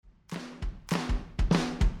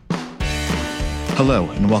Hello,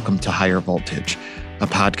 and welcome to Higher Voltage, a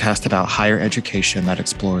podcast about higher education that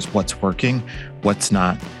explores what's working, what's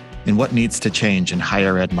not, and what needs to change in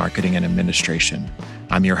higher ed marketing and administration.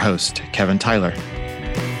 I'm your host, Kevin Tyler.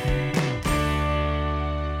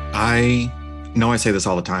 I know I say this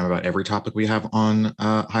all the time about every topic we have on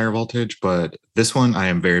Higher Voltage, but this one I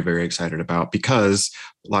am very, very excited about because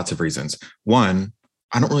lots of reasons. One,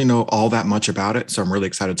 I don't really know all that much about it, so I'm really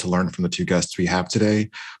excited to learn from the two guests we have today.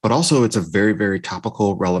 But also, it's a very, very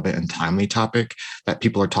topical, relevant, and timely topic that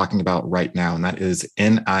people are talking about right now, and that is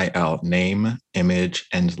NIL, name, image,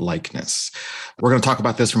 and likeness. We're going to talk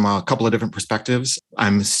about this from a couple of different perspectives.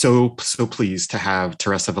 I'm so pleased to have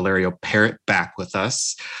Teresa Valerio Parrott back with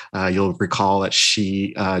us. You'll recall that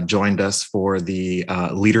she joined us for the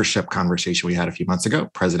leadership conversation we had a few months ago,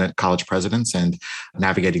 college presidents, and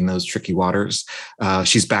navigating those tricky waters.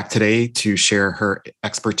 She's back today to share her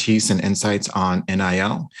expertise and insights on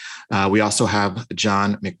NIL. We also have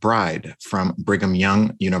John McBride from Brigham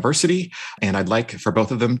Young University, and I'd like for both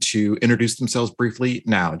of them to introduce themselves briefly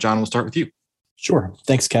now. John, we'll start with you. Sure.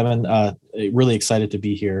 Thanks, Kevin. Really excited to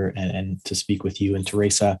be here and to speak with you and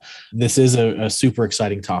Teresa. This is a super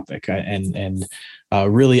exciting topic. And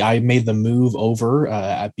really, I made the move over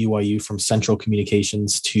at BYU from Central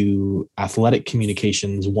Communications to Athletic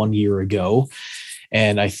Communications 1 year ago.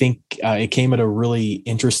 And I think it came at a really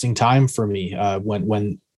interesting time for me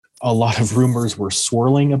when a lot of rumors were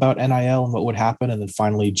swirling about NIL and what would happen. And then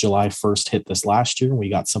finally, July 1st hit this last year, and we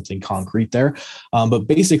got something concrete there. But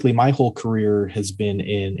basically, my whole career has been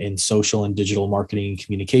in social and digital marketing and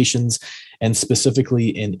communications, and specifically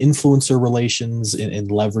in influencer relations, in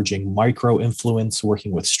leveraging micro-influence,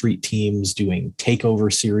 working with street teams, doing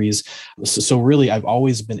takeover series. So really, I've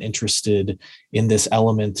always been interested in this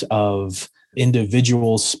element of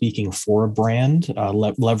individuals speaking for a brand,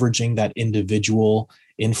 leveraging that individual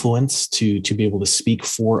influence to be able to speak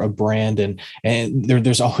for a brand. And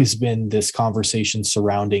there's always been this conversation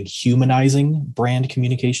surrounding humanizing brand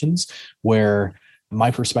communications, where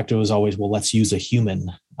my perspective was always, well, let's use a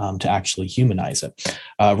human to actually humanize it.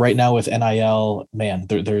 Right now with NIL, man,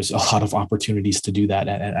 there's a lot of opportunities to do that.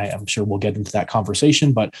 And I'm sure we'll get into that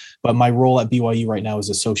conversation. But my role at BYU right now is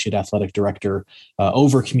Associate Athletic Director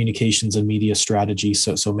over communications and media strategy.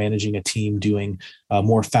 So managing a team doing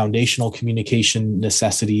more foundational communication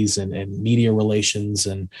necessities and media relations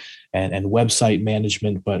and website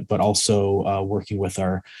management, but also working with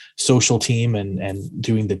our social team and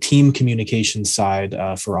doing the team communication side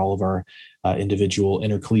for all of our individual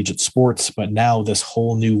intercollegiate sports. But now this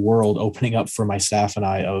whole new world opening up for my staff and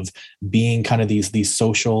I of being kind of these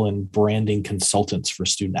social and branding consultants for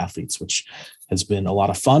student athletes, which has been a lot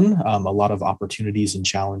of fun, a lot of opportunities and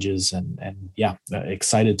challenges, and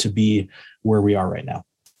excited to be where we are right now.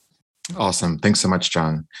 Awesome. Thanks so much,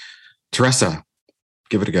 John. Teresa,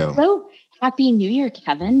 give it a go. Hello. Happy New Year,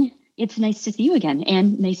 Kevin. It's nice to see you again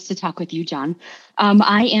and nice to talk with you, John.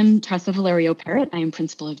 I am Teresa Valerio Parrott. I am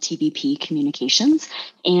principal of TVP Communications,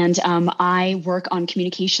 and I work on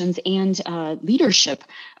communications and leadership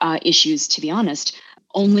issues, to be honest,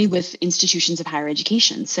 only with institutions of higher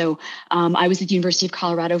education. So I was at the University of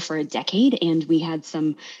Colorado for a decade, and we had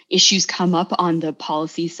some issues come up on the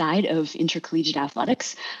policy side of intercollegiate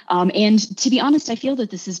athletics. And to be honest, I feel that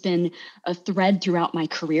this has been a thread throughout my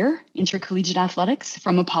career, intercollegiate athletics,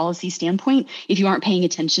 from a policy standpoint. If you aren't paying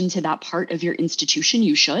attention to that part of your institution,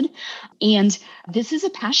 you should. And this is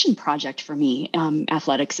a passion project for me,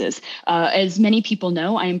 athletics is. As many people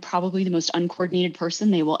know, I am probably the most uncoordinated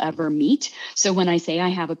person they will ever meet. So when I say I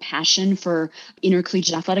have a passion for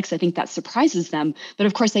intercollegiate athletics, I think that surprises them. But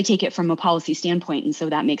of course, I take it from a policy standpoint, and so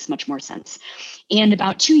that makes much more sense. And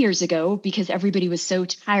about 2 years ago, because everybody was so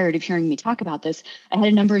tired of hearing me talk about this, I had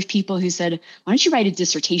a number of people who said, why don't you write a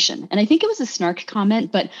dissertation? And I think it was a snark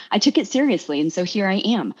comment, but I took it seriously. And so here I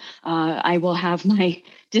am. I will have my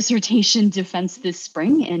dissertation defense this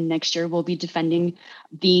spring, and next year we'll be defending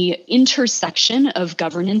the intersection of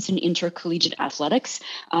governance and intercollegiate athletics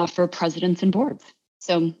for presidents and boards.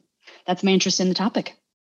 So that's my interest in the topic.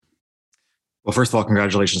 Well, first of all,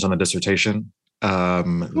 congratulations on the dissertation.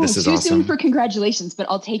 This is too awesome. Soon for congratulations, but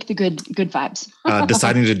I'll take the good vibes.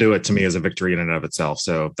 Deciding to do it to me is a victory in and of itself.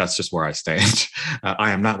 So that's just where I stand. I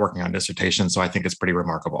am not working on dissertation, so I think it's pretty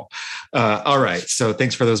remarkable. All right. So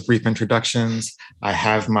thanks for those brief introductions. I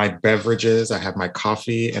have my beverages, I have my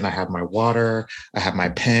coffee, and I have my water. I have my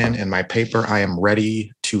pen and my paper. I am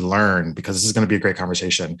ready to learn because this is going to be a great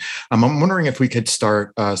conversation. I'm wondering if we could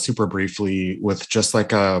start super briefly with just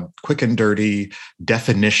like a quick and dirty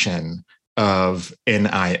definition of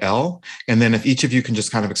NIL. And then if each of you can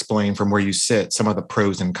just kind of explain from where you sit some of the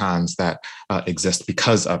pros and cons that exist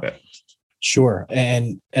because of it. Sure.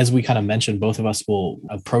 And as we kind of mentioned, both of us will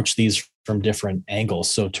approach these from different angles.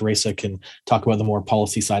 So Teresa can talk about the more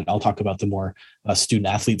policy side. I'll talk about the more student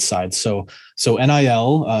athlete side. So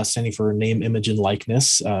NIL, standing for name, image, and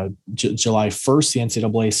likeness, July 1st, the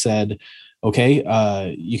NCAA said,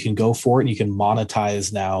 okay, you can go for it. You can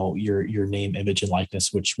monetize now your name, image, and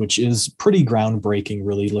likeness, which is pretty groundbreaking,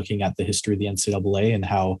 really looking at the history of the NCAA and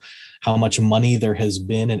how much money there has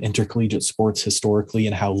been in intercollegiate sports historically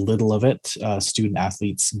and how little of it student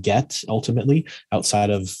athletes get ultimately outside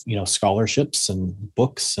of, scholarships and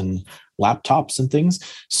books and laptops and things.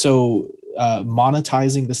 So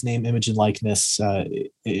monetizing this name, image, and likeness,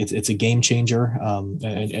 it's a game changer.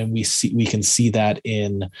 And we can see that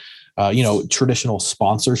in traditional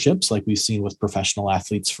sponsorships like we've seen with professional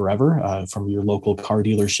athletes forever, from your local car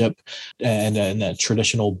dealership and a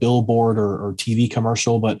traditional billboard or TV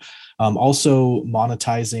commercial, but also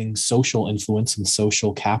monetizing social influence and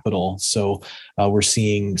social capital. So we're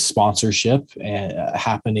seeing sponsorship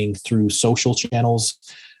happening through social channels,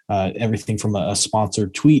 everything from a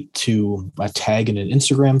sponsored tweet to a tag in an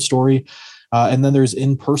Instagram story. And then there's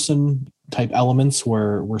in-person type elements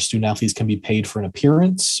where student athletes can be paid for an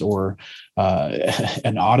appearance or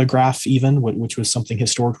an autograph even, which was something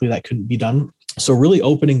historically that couldn't be done. So really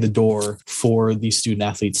opening the door for these student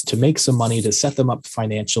athletes to make some money, to set them up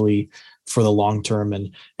financially for the long term.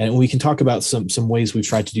 And we can talk about some ways we've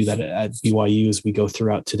tried to do that at BYU as we go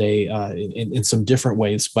throughout today in some different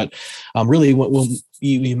ways. But really, when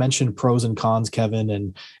you mentioned pros and cons, Kevin,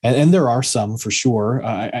 and there are some for sure.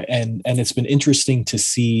 And it's been interesting to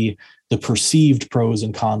see the perceived pros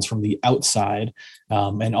and cons from the outside,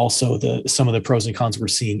 and also some of the pros and cons we're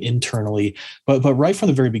seeing internally. But right from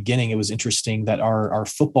the very beginning, it was interesting that our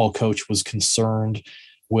football coach was concerned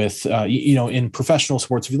with, in professional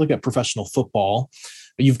sports. If you look at professional football,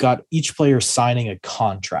 you've got each player signing a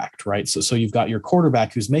contract, right? So you've got your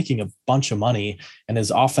quarterback who's making a bunch of money, and his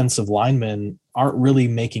offensive linemen aren't really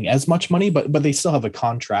making as much money, but they still have a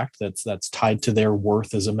contract that's tied to their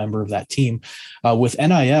worth as a member of that team. With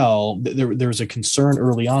NIL, there's a concern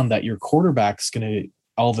early on that your quarterback's going to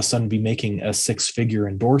all of a sudden be making a 6-figure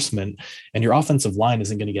endorsement and your offensive line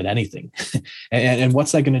isn't going to get anything. and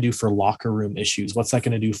what's that going to do for locker room issues? What's that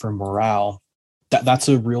going to do for morale? That's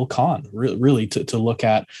a real con, really, to look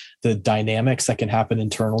at the dynamics that can happen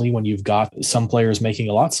internally when you've got some players making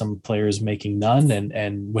a lot, some players making none.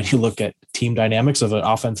 And when you look at team dynamics of an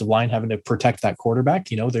offensive line having to protect that quarterback,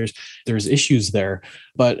 there's issues there.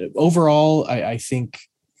 But overall, I think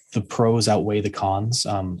the pros outweigh the cons.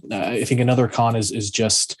 I think another con is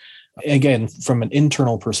just, again, from an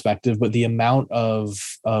internal perspective, but the amount of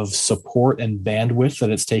support and bandwidth that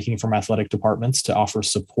it's taking from athletic departments to offer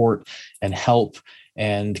support and help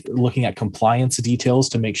and looking at compliance details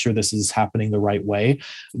to make sure this is happening the right way.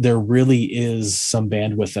 There really is some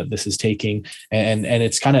bandwidth that this is taking, and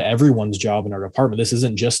it's kind of everyone's job in our department. This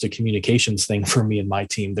isn't just a communications thing for me and my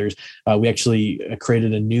team. We actually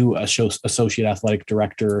created a new associate athletic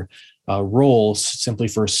director role simply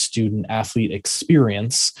for student athlete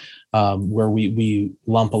experience, where we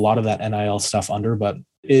lump a lot of that NIL stuff under, but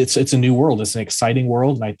it's a new world. It's an exciting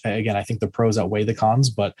world. And I think the pros outweigh the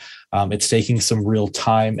cons, but it's taking some real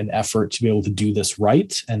time and effort to be able to do this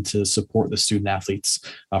right and to support the student athletes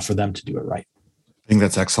for them to do it right. I think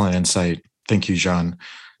that's excellent insight. Thank you, John.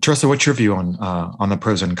 Teresa, what's your view on the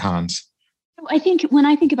pros and cons? I think when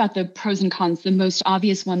I think about the pros and cons, the most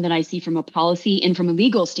obvious one that I see from a policy and from a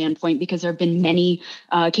legal standpoint, because there have been many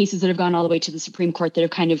cases that have gone all the way to the Supreme Court that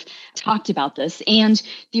have kind of talked about this. And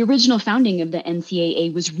the original founding of the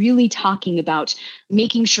NCAA was really talking about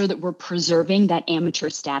making sure that we're preserving that amateur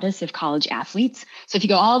status of college athletes. So if you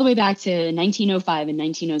go all the way back to 1905 and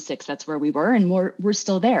 1906, that's where we were, and we're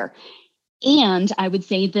still there. And I would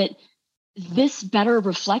say that this better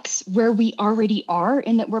reflects where we already are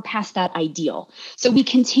and that we're past that ideal. So we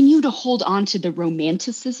continue to hold on to the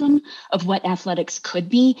romanticism of what athletics could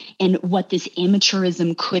be and what this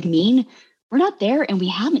amateurism could mean. We're not there and we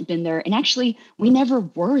haven't been there. And actually, we never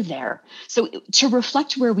were there. So to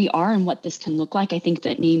reflect where we are and what this can look like, I think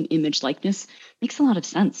that name, image, likeness makes a lot of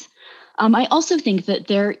sense. I also think that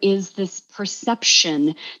there is this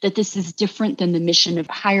perception that this is different than the mission of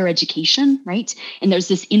higher education, right? And there's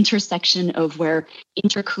this intersection of where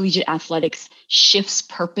intercollegiate athletics shifts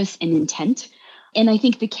purpose and intent. And I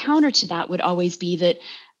think the counter to that would always be that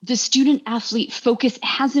the student athlete focus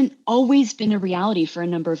hasn't always been a reality for a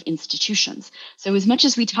number of institutions. So as much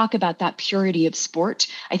as we talk about that purity of sport,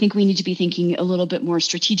 I think we need to be thinking a little bit more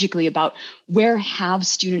strategically about where have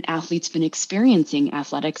student athletes been experiencing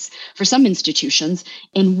athletics for some institutions,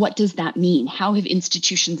 and what does that mean? How have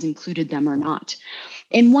institutions included them or not?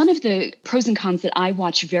 And one of the pros and cons that I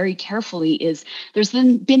watch very carefully is there's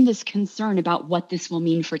been this concern about what this will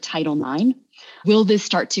mean for Title IX. Will this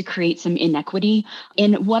start to create some inequity?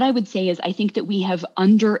 And what I would say is I think that we have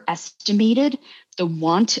underestimated the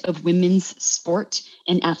want of women's sport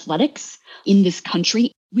and athletics in this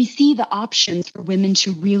country. We see the options for women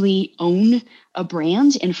to really own a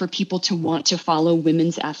brand and for people to want to follow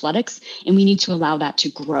women's athletics, and we need to allow that to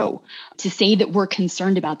grow. To say that we're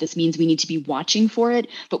concerned about this means we need to be watching for it,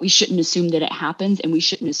 but we shouldn't assume that it happens, and we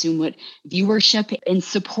shouldn't assume what viewership and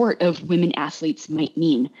support of women athletes might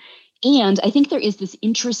mean. And I think there is this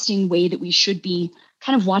interesting way that we should be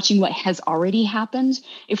kind of watching what has already happened.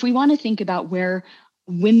 If we want to think about where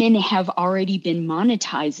women have already been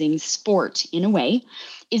monetizing sport in a way,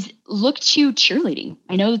 is look to cheerleading.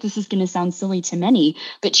 I know that this is going to sound silly to many,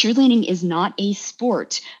 but cheerleading is not a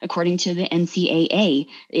sport according to the NCAA.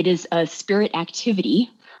 It is a spirit activity.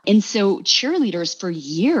 And so cheerleaders for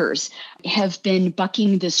years have been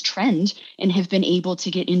bucking this trend and have been able to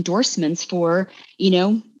get endorsements for,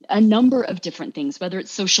 a number of different things, whether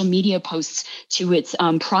it's social media posts to its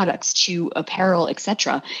products, to apparel,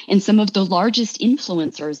 etc. And some of the largest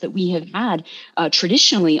influencers that we have had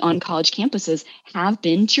traditionally on college campuses have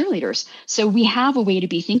been cheerleaders. So we have a way to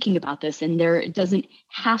be thinking about this, and there doesn't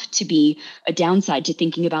have to be a downside to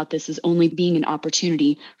thinking about this as only being an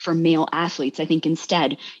opportunity for male athletes. I think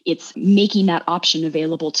instead it's making that option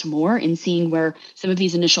available to more and seeing where some of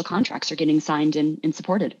these initial contracts are getting signed and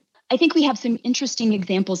supported. I think we have some interesting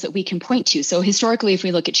examples that we can point to. So historically, if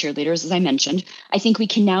we look at cheerleaders, as I mentioned, I think we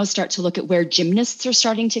can now start to look at where gymnasts are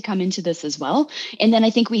starting to come into this as well. And then I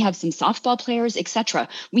think we have some softball players, et cetera.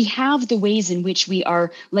 We have the ways in which we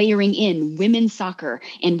are layering in women's soccer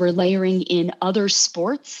and we're layering in other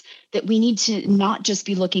sports that we need to not just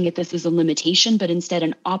be looking at this as a limitation, but instead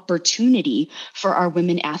an opportunity for our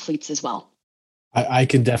women athletes as well. I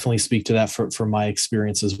can definitely speak to that from my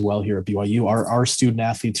experience as well here at BYU. Our student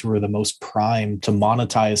athletes who are the most primed to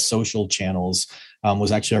monetize social channels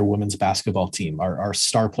was actually our women's basketball team. Our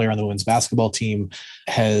star player on the women's basketball team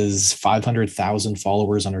has 500,000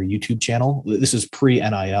 followers on our YouTube channel. This is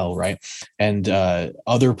pre-NIL, right? And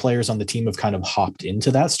other players on the team have kind of hopped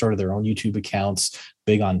into that, started their own YouTube accounts,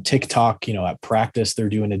 big on TikTok. At practice, they're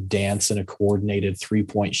doing a dance and a coordinated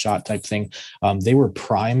 3-point shot type thing. They were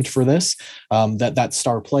primed for this. That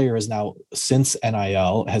star player is now, since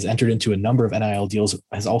NIL, has entered into a number of NIL deals,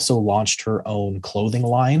 has also launched her own clothing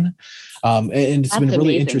line. And it's been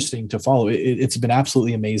really interesting to follow. It's been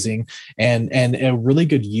absolutely amazing and a really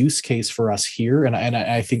good use case for us here. And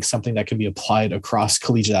I think something that can be applied across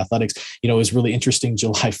collegiate athletics. It was really interesting.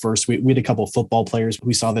 July 1st, we had a couple of football players.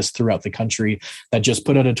 We saw this throughout the country that just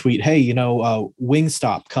put out a tweet, hey,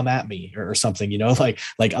 Wingstop, come at me or something,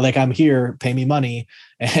 like I'm here, pay me money.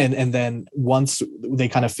 And then once they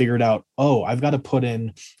kind of figured out, I've got to put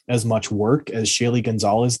in as much work as Shaylee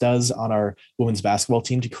Gonzalez does on our women's basketball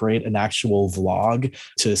team to create an actual vlog,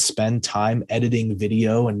 to spend time editing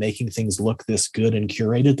video and making things look this good and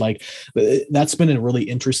curated. Like, that's been a really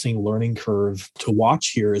interesting learning curve to watch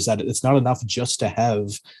here, is that it's not enough just to have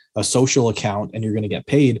a social account and you're going to get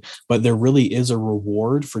paid, but there really is a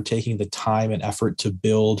reward for taking the time and effort to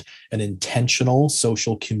build an intentional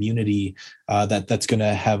social community that's going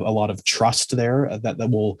to have a lot of trust there that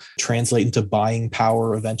will translate into buying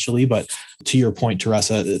power eventually. But to your point,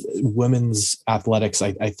 Teresa, women's athletics,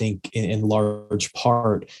 I think in large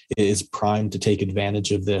part is primed to take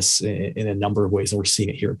advantage of this in a number of ways. And we're seeing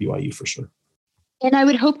it here at BYU for sure. And I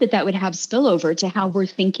would hope that would have spillover to how we're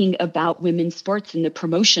thinking about women's sports and the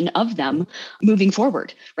promotion of them moving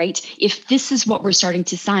forward, right? If this is what we're starting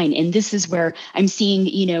to sign, and this is where I'm seeing,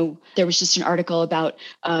 there was just an article about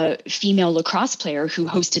a female lacrosse player who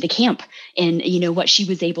hosted a camp and, what she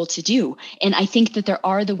was able to do. And I think that there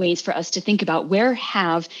are the ways for us to think about where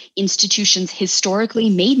have institutions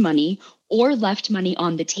historically made money or left money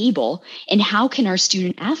on the table, and how can our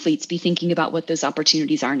student athletes be thinking about what those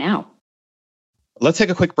opportunities are now? Let's take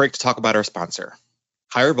a quick break to talk about our sponsor.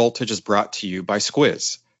 Higher Voltage is brought to you by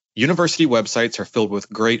Squiz. University websites are filled with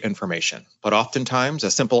great information, but oftentimes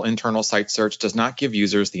a simple internal site search does not give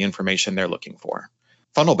users the information they're looking for.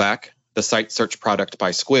 Funnelback, the site search product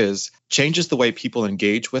by Squiz, changes the way people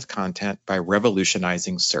engage with content by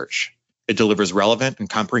revolutionizing search. It delivers relevant and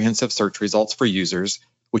comprehensive search results for users,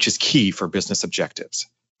 which is key for business objectives.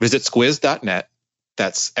 Visit squiz.net,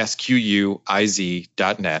 that's SQUIZ.net,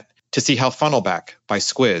 to see how Funnelback by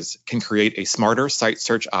Squiz can create a smarter site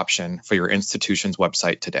search option for your institution's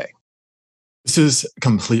website today. This is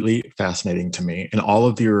completely fascinating to me. In all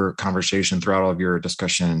of your conversation, throughout all of your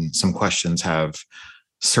discussion, some questions have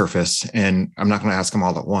surfaced, and I'm not going to ask them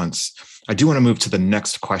all at once. I do want to move to the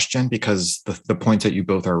next question because the points that you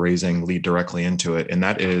both are raising lead directly into it. And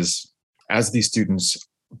that is, as these students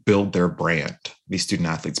build their brand, these student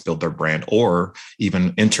athletes build their brand, or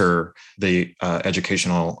even enter the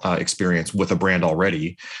educational experience with a brand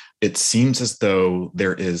already, it seems as though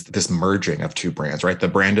there is this merging of two brands, right? The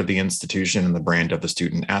brand of the institution and the brand of the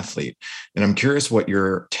student athlete. And I'm curious what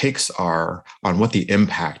your takes are on what the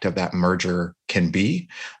impact of that merger can be.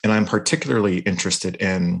 And I'm particularly interested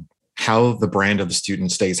in how the brand of the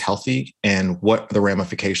student stays healthy and what the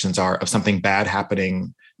ramifications are of something bad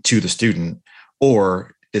happening to the student.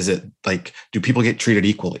 Or is it like, do people get treated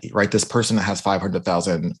equally, right? This person that has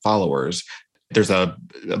 500,000 followers, there's a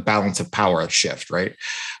balance of power shift, right?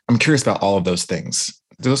 I'm curious about all of those things.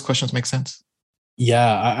 Do those questions make sense?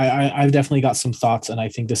 Yeah, I've definitely got some thoughts, and I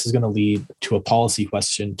think this is going to lead to a policy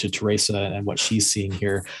question to Teresa and what she's seeing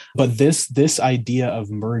here. But this idea of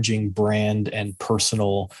merging brand and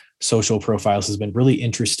personal social profiles has been really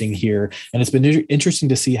interesting here. And it's been interesting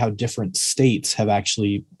to see how different states have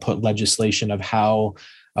actually put legislation of how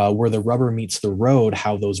where the rubber meets the road,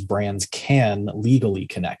 how those brands can legally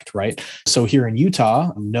connect, right? So here in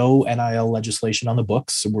Utah, no NIL legislation on the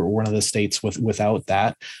books. We're one of the states without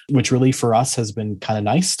that, which really for us has been kind of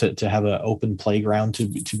nice to have an open playground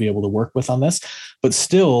to be able to work with on this. But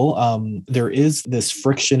still, there is this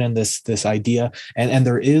friction and this idea, and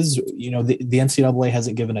there is, the NCAA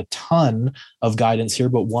hasn't given a ton of guidance here,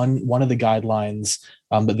 but one of the guidelines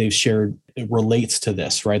that they've shared, it relates to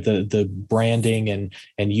this, right? The branding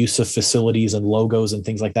and use of facilities and logos and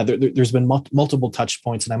things like that. There's been multiple touch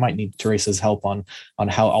points, and I might need Teresa's help on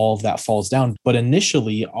how all of that falls down. But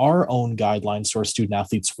initially, our own guidelines to our student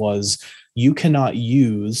athletes was you cannot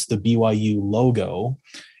use the BYU logo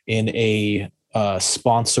in a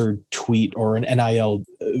sponsored tweet or an NIL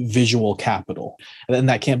visual capital. And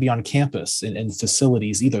that can't be on campus in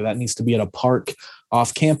facilities either. That needs to be at a park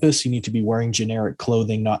off campus. You need to be wearing generic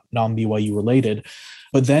clothing, not non-BYU related.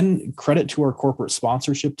 But then credit to our corporate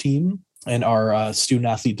sponsorship team and our student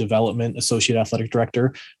athlete development associate athletic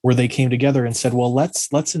director, where they came together and said, well, let's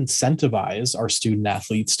incentivize our student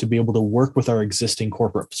athletes to be able to work with our existing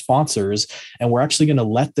corporate sponsors. And we're actually going to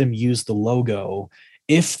let them use the logo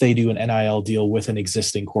if they do an NIL deal with an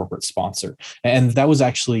existing corporate sponsor. And that was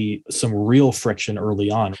actually some real friction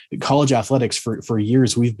early on. College athletics, for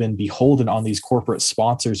years, we've been beholden on these corporate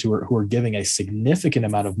sponsors who are giving a significant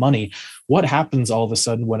amount of money. What happens all of a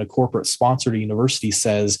sudden when a corporate sponsor at a university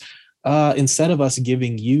says, instead of us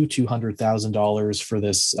giving you $200,000 for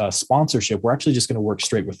this sponsorship, we're actually just going to work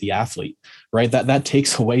straight with the athlete, right? That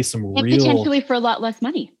takes away some and real, potentially for a lot less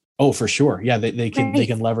money. Oh, for sure. Yeah, they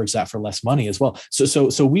can leverage that for less money as well.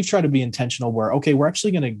 So we've tried to be intentional where, okay, we're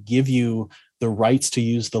actually going to give you the rights to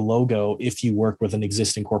use the logo if you work with an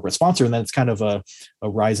existing corporate sponsor. And then it's kind of a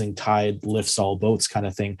rising tide lifts all boats kind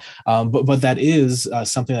of thing. But that is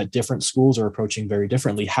something that different schools are approaching very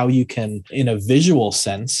differently. How you can, in a visual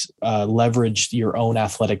sense, leverage your own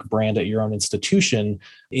athletic brand at your own institution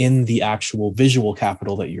in the actual visual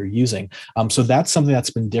capital that you're using. So that's something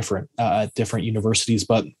that's been different at different universities.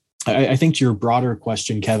 But I think to your broader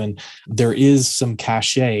question, Kevin, there is some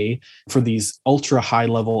cachet for these ultra high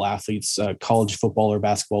level athletes, college football or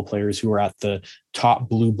basketball players who are at the top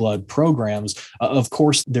blue blood programs. Of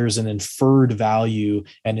course, there's an inferred value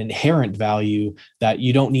and inherent value that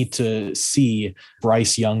you don't need to see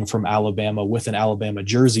Bryce Young from Alabama with an Alabama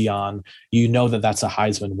jersey on. You know that that's a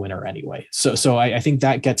Heisman winner anyway. So I think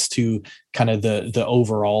that gets to kind of the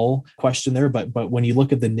overall question there. But when you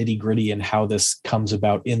look at the nitty gritty and how this comes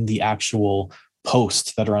about in the actual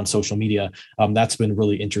posts that are on social media, that's been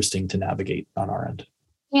really interesting to navigate on our end.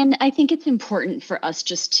 And I think it's important for us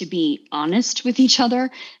just to be honest with each other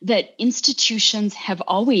that institutions have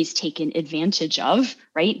always taken advantage of,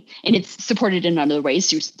 right? And it's supported in other ways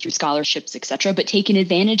through scholarships, et cetera, but taken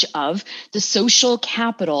advantage of the social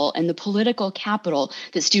capital and the political capital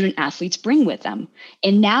that student athletes bring with them.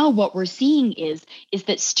 And now what we're seeing is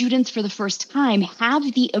that students for the first time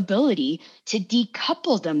have the ability to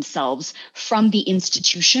decouple themselves from the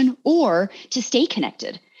institution or to stay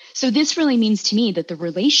connected. So this really means to me that the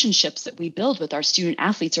relationships that we build with our student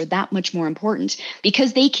athletes are that much more important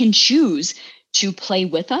because they can choose to play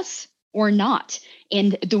with us or not.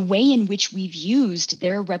 And the way in which we've used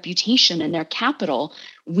their reputation and their capital,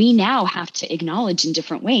 we now have to acknowledge in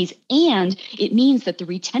different ways. And it means that the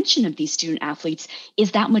retention of these student athletes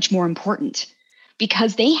is that much more important,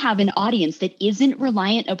 because they have an audience that isn't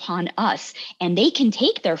reliant upon us, and they can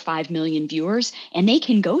take their 5 million viewers and they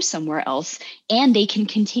can go somewhere else, and they can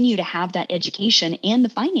continue to have that education and the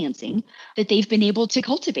financing that they've been able to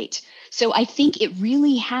cultivate. So I think it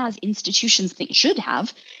really has should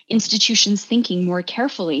have institutions thinking more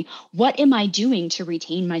carefully, what am I doing to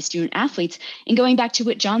retain my student athletes? And going back to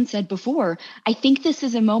what John said before, I think this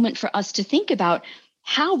is a moment for us to think about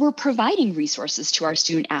how we're providing resources to our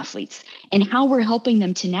student athletes and how we're helping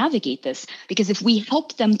them to navigate this. Because if we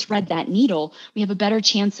help them thread that needle, we have a better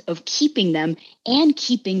chance of keeping them and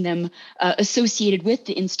keeping them associated with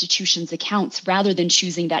the institution's accounts rather than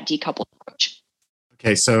choosing that decoupled approach.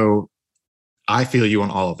 Okay, so I feel you on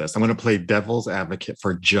all of this. I'm going to play devil's advocate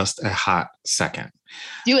for just a hot second.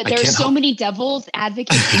 Do it. There are so many devil's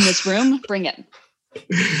advocates in this room. Bring it.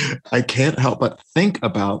 I can't help but think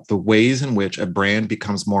about the ways in which a brand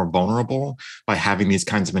becomes more vulnerable by having these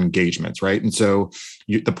kinds of engagements, right? And so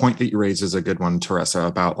the point that you raise is a good one, Teresa,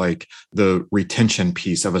 about like the retention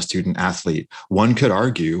piece of a student athlete. One could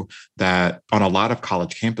argue that on a lot of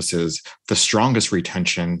college campuses, the strongest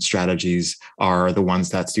retention strategies are the ones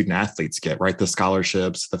that student athletes get, right? The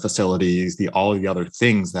scholarships, the facilities, all the other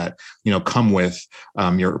things that, come with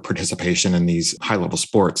your participation in these high-level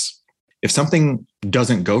sports. If something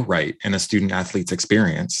doesn't go right in a student athlete's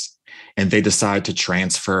experience and they decide to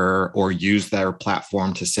transfer or use their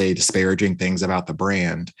platform to say disparaging things about the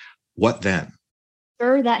brand, what then?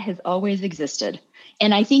 Sure, that has always existed.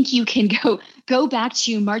 And I think you can go back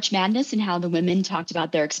to March Madness and how the women talked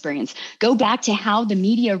about their experience. Go back to how the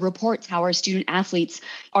media reports how our student athletes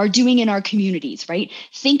are doing in our communities, right?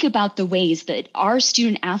 Think about the ways that our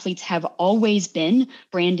student athletes have always been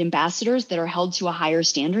brand ambassadors that are held to a higher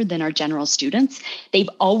standard than our general students. They've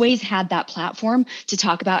always had that platform to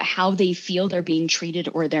talk about how they feel they're being treated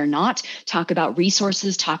or they're not, talk about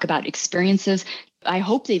resources, talk about experiences. I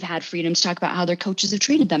hope they've had freedom to talk about how their coaches have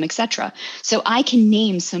treated them, et cetera. So I can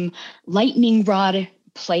name some lightning rod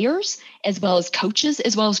players, as well as coaches,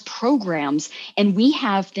 as well as programs. And we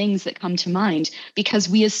have things that come to mind because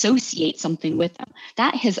we associate something with them.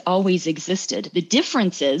 That has always existed. The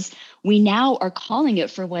difference is we now are calling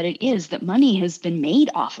it for what it is, that money has been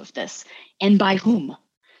made off of this, and by whom.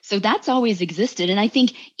 So that's always existed. And I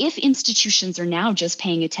think if institutions are now just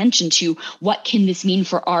paying attention to what can this mean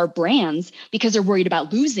for our brands because they're worried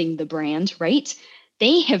about losing the brand, right?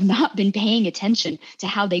 They have not been paying attention to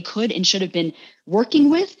how they could and should have been working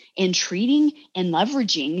with and treating and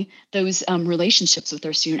leveraging those relationships with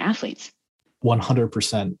their student athletes.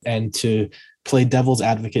 100%. And to play devil's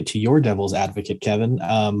advocate to your devil's advocate, Kevin.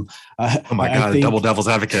 Oh my God, double devil's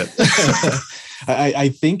advocate. I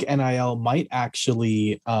think NIL might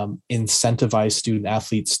actually incentivize student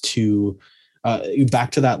athletes to,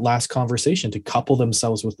 back to that last conversation, to couple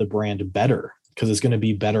themselves with the brand better, because it's going to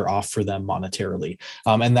be better off for them monetarily.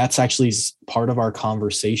 And that's actually part of our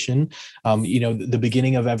conversation. The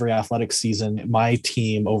beginning of every athletic season, my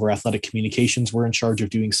team over athletic communications were in charge of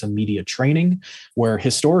doing some media training, where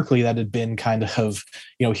historically that had been kind of,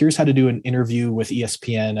 here's how to do an interview with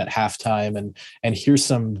ESPN at halftime, and here's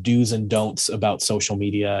some do's and don'ts about social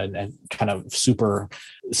media and kind of super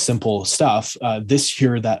simple stuff. This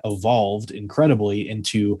year that evolved incredibly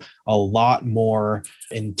into a lot more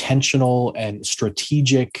intentional and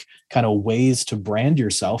strategic kind of ways to brand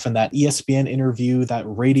yourself. And that ESPN interview, that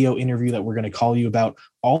radio interview that we're going to call you about,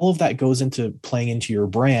 all of that goes into playing into your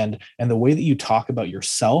brand. And the way that you talk about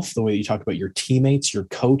yourself, the way that you talk about your teammates, your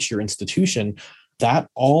coach, your institution, that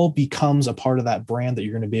all becomes a part of that brand that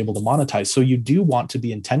you're going to be able to monetize. So you do want to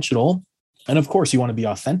be intentional. And of course, you want to be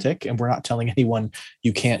authentic, and we're not telling anyone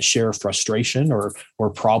you can't share frustration or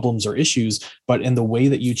problems or issues. But in the way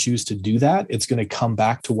that you choose to do that, it's going to come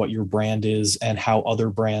back to what your brand is and how other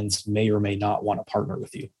brands may or may not want to partner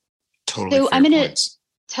with you. Totally. So I'm going to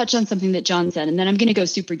touch on something that John said, and then I'm going to go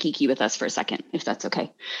super geeky with us for a second, if that's okay.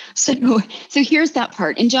 So here's that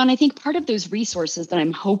part. And John, I think part of those resources that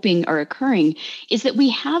I'm hoping are occurring is that we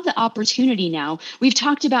have the opportunity now. We've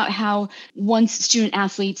talked about how once student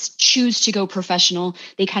athletes choose to go professional,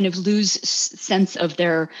 they kind of lose sense of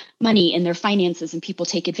their money and their finances, and people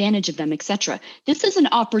take advantage of them, et cetera. This is an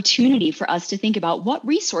opportunity for us to think about what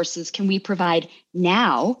resources can we provide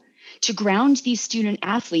now to ground these student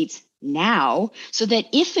athletes now, so that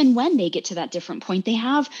if and when they get to that different point, they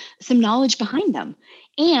have some knowledge behind them.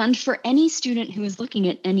 And for any student who is looking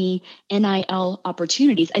at any NIL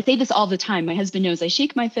opportunities, I say this all the time. My husband knows I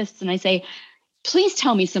shake my fists and I say, please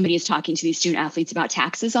tell me somebody is talking to these student athletes about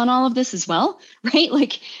taxes on all of this as well,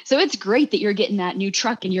 right? So it's great that you're getting that new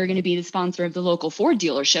truck and you're going to be the sponsor of the local Ford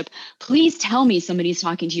dealership. Please tell me somebody's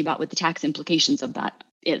talking to you about what the tax implications of that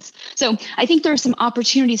is. So I think there are some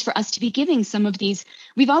opportunities for us to be giving some of these.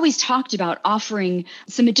 We've always talked about offering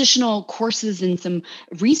some additional courses and some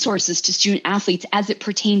resources to student athletes as it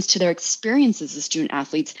pertains to their experiences as student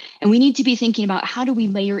athletes. And we need to be thinking about how do we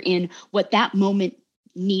layer in what that moment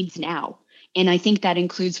needs now. And I think that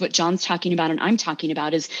includes what John's talking about and I'm talking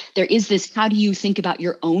about is there is this, how do you think about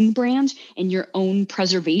your own brand and your own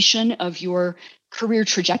preservation of your career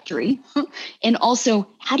trajectory? And also,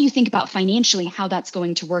 how do you think about financially how that's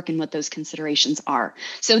going to work and what those considerations are?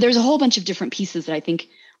 So there's a whole bunch of different pieces that I think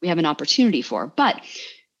we have an opportunity for. But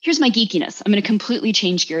here's my geekiness. I'm going to completely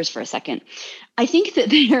change gears for a second. I think that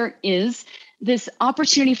there is this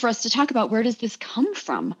opportunity for us to talk about where does this come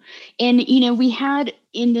from? And, we had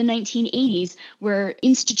in the 1980s where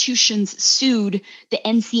institutions sued the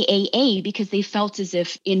NCAA because they felt as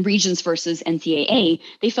if in Regents versus NCAA,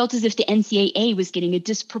 they felt as if the NCAA was getting a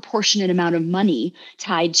disproportionate amount of money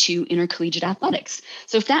tied to intercollegiate athletics.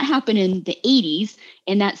 So if that happened in the 80s,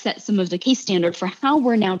 and that set some of the case standard for how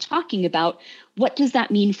we're now talking about what does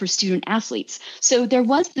that mean for student athletes? So there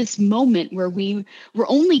was this moment where we were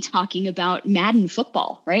only talking about Madden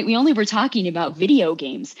football, right? We only were talking about video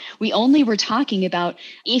games. We only were talking about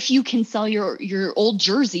if you can sell your old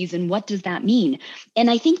jerseys and what does that mean? And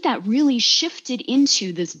I think that really shifted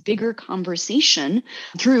into this bigger conversation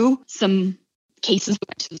through some cases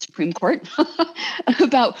went to the Supreme Court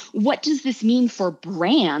about what does this mean for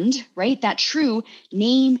brand, right? That true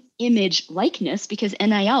name, image, likeness, because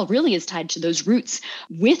NIL really is tied to those roots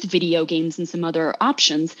with video games and some other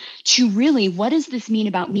options to really, what does this mean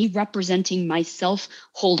about me representing myself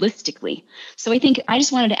holistically? So I think I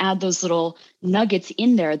just wanted to add those little nuggets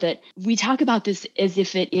in there that we talk about this as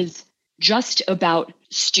if it is just about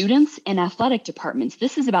students and athletic departments.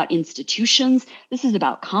 This is about institutions. This is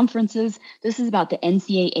about conferences. This is about the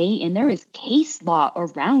NCAA. And there is case law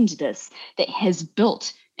around this that has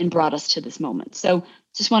built and brought us to this moment. So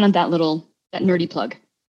just wanted that nerdy plug.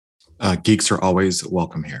 Geeks are always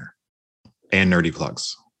welcome here, and nerdy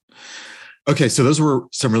plugs. Okay, so those were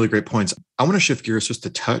some really great points. I want to shift gears just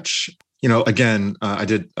a touch. Again, I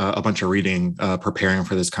did a bunch of reading preparing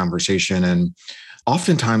for this conversation, and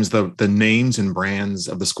oftentimes the names and brands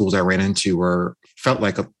of the schools I ran into felt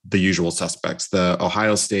like the usual suspects: the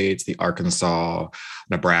Ohio States, the Arkansas,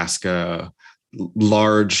 Nebraska,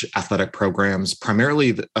 large athletic programs,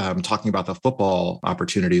 primarily talking about the football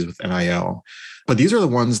opportunities with NIL. But these are the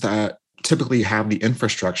ones that typically have the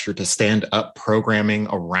infrastructure to stand up programming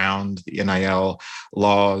around the NIL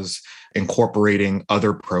laws, incorporating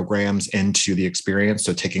other programs into the experience.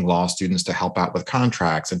 So taking law students to help out with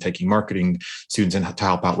contracts and taking marketing students in to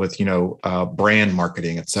help out with, brand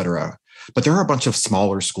marketing, et cetera. But there are a bunch of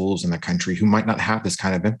smaller schools in the country who might not have this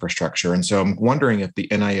kind of infrastructure. And so I'm wondering if the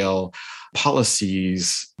NIL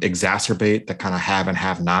policies exacerbate the kind of have and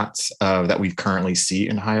have nots that we currently see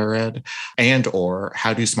in higher ed, and or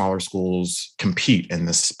how do smaller schools compete in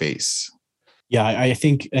this space? Yeah, I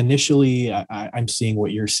think initially I'm seeing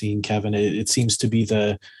what you're seeing, Kevin. It seems to be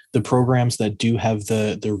the programs that do have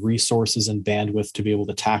the resources and bandwidth to be able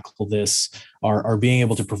to tackle this are being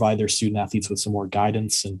able to provide their student athletes with some more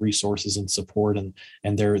guidance and resources and support,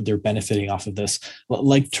 and they're benefiting off of this.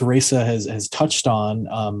 Like Teresa has touched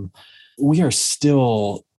on, we are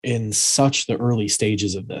still in such the early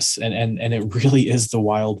stages of this, and it really is the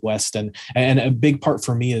Wild West. And a big part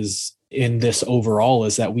for me is in this overall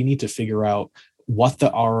is that we need to figure out what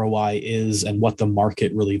the ROI is and what the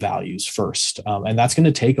market really values first. And that's going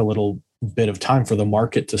to take a little bit of time for the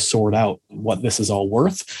market to sort out what this is all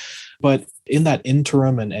worth. But in that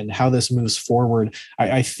interim and how this moves forward,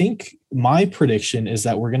 I think my prediction is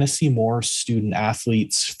that we're going to see more student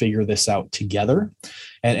athletes figure this out together.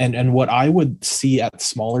 And what I would see at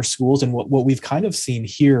smaller schools and what we've kind of seen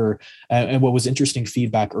here, and what was interesting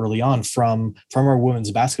feedback early on from our women's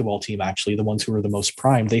basketball team, actually, the ones who were the most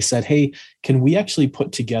primed, they said, hey, can we actually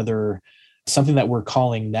put together something that we're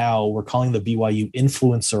calling the BYU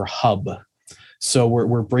Influencer Hub? So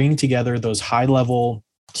we're bringing together those high level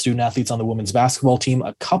student athletes on the women's basketball team,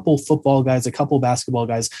 a couple football guys, a couple basketball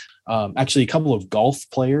guys, actually a couple of golf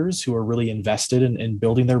players who are really invested in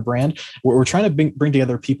building their brand. We're trying to bring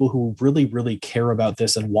together people who really, really care about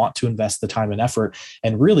this and want to invest the time and effort.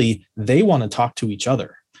 And really, they want to talk to each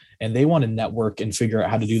other and they want to network and figure out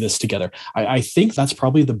how to do this together. I think that's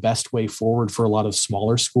probably the best way forward for a lot of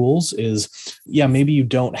smaller schools is, maybe you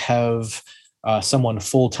don't have someone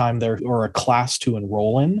full-time there or a class to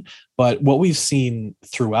enroll in. But what we've seen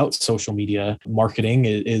throughout social media marketing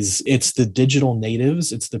is it's the digital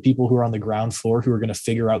natives. It's the people who are on the ground floor who are going to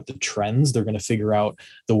figure out the trends. They're going to figure out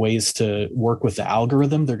the ways to work with the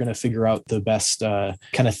algorithm. They're going to figure out the best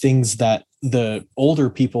kind of things that the older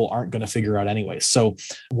people aren't going to figure out anyway. So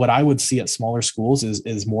what I would see at smaller schools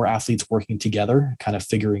is more athletes working together, kind of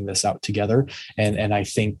figuring this out together. And I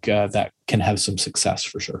think that can have some success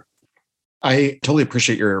for sure. I totally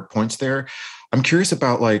appreciate your points there. I'm curious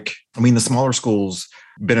about the smaller schools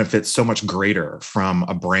benefit so much greater from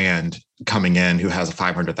a brand coming in who has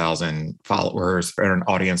 500,000 followers or an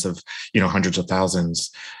audience of, hundreds of thousands.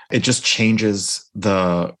 It just changes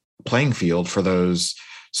the playing field for those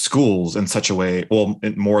schools in such a way,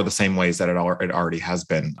 in more the same ways that it already has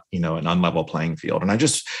been, an unlevel playing field. And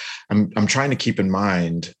I'm trying to keep in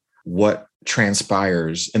mind what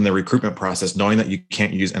transpires in the recruitment process, knowing that you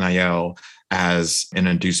can't use NIL as an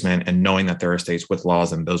inducement and knowing that there are states with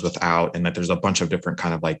laws and those without, and that there's a bunch of different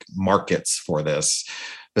kind of markets for this.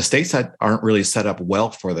 The states that aren't really set up well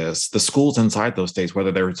for this, the schools inside those states,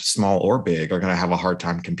 whether they're small or big, are going to have a hard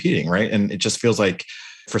time competing, right? And it just feels like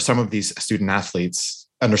for some of these student athletes,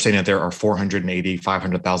 understanding that there are 480,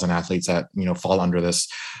 500,000 athletes that, fall under this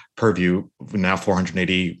purview, now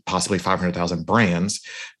 480, possibly 500,000 brands,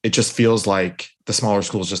 it just feels like the smaller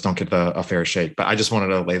schools just don't get a fair shake. But I just wanted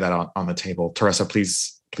to lay that on the table. Teresa,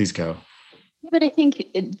 please go. But I think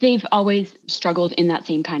they've always struggled in that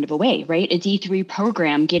same kind of a way, right? A D3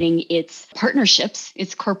 program getting its partnerships,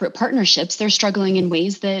 its corporate partnerships, they're struggling in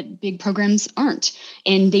ways that big programs aren't.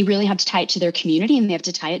 And they really have to tie it to their community, and they have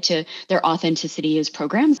to tie it to their authenticity as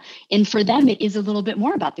programs. And for them, it is a little bit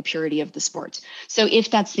more about the purity of the sport. So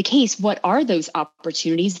if that's the case, what are those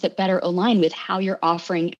opportunities that better align with how you're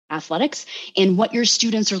offering athletics and what your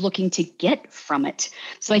students are looking to get from it?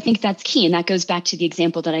 So I think that's key. And that goes back to the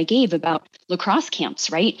example that I gave about lacrosse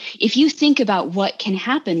camps, right? If you think about what can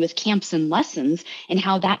happen with camps and lessons and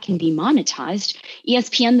how that can be monetized,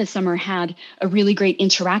 ESPN this summer had a really great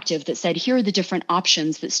interactive that said, here are the different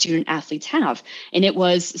options that student athletes have. And it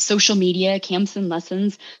was social media, camps and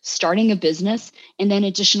lessons, starting a business, and then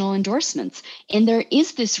additional endorsements. And there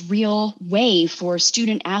is this real way for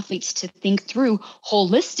student athletes to think through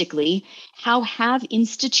holistically, how have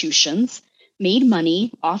institutions made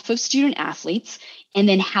money off of student athletes, and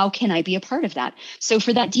then how can I be a part of that? So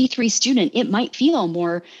for that D3 student, it might feel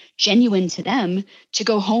more genuine to them to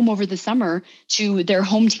go home over the summer to their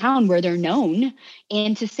hometown where they're known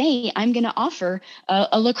and to say, I'm going to offer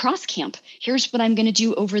a lacrosse camp. Here's what I'm going to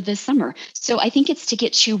do over this summer. So I think it's to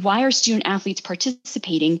get to, why are student athletes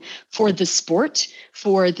participating? For the sport,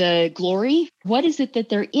 for the glory? What is it that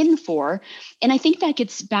they're in for? And I think that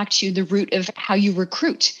gets back to the root of how you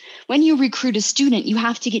recruit. When you recruit a student, you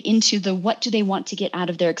have to get into the what do they want to get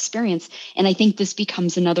out of their experience. And I think this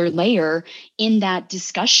becomes another layer in that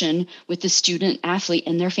discussion with the student athlete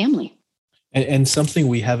and their family. And something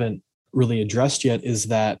we haven't really addressed yet is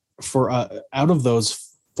that for out of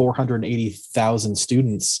those 480,000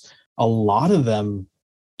 students, a lot of them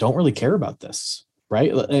don't really care about this,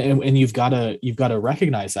 right? And you've got to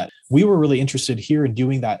recognize that. We were really interested here in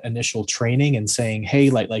doing that initial training and saying, hey,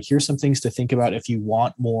 like here's some things to think about if you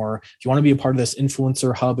want more, if you want to be a part of this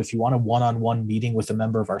influencer hub, if you want a one-on-one meeting with a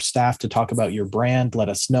member of our staff to talk about your brand, let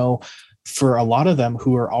us know. For a lot of them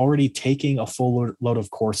who are already taking a full load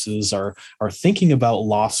of courses or are thinking about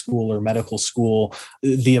law school or medical school,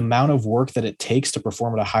 the amount of work that it takes to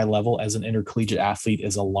perform at a high level as an intercollegiate athlete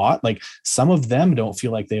is a lot. Like, some of them don't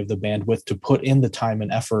feel like they have the bandwidth to put in the time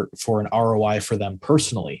and effort for an ROI for them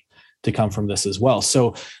personally to come from this as well.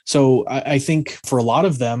 So I think for a lot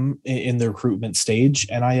of them in the recruitment stage,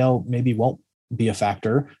 NIL maybe won't be a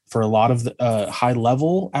factor. For a lot of the high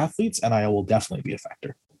level athletes, NIL will definitely be a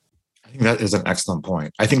factor. I think that is an excellent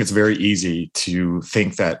point. I think it's very easy to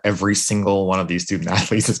think that every single one of these student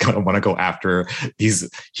athletes is going to want to go after these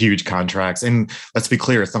huge contracts. And let's be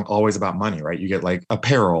clear, it's not always about money, right? You get like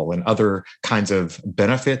apparel and other kinds of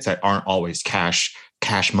benefits that aren't always cash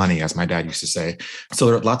money, as my dad used to say. So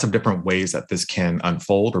there are lots of different ways that this can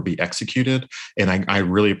unfold or be executed. And I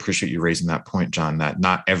really appreciate you raising that point, John, that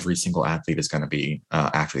not every single athlete is going to be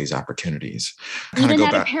after these opportunities. Even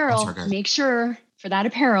that apparel, make sure for that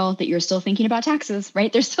apparel that you're still thinking about taxes,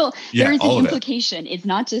 right? There is an implication. It's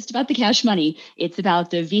not just about the cash money. It's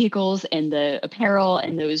about the vehicles and the apparel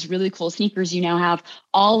and those really cool sneakers you now have.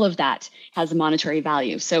 All of that has a monetary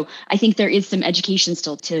value. So I think there is some education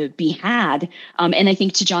still to be had. And I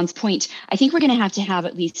think to John's point, I think we're going to have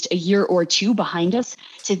at least a year or two behind us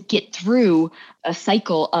to get through a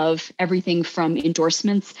cycle of everything from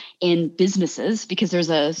endorsements in businesses, because there's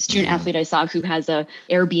a student athlete I saw who has a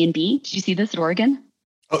Airbnb. Did you see this at Oregon?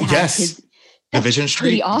 Oh, yes. Division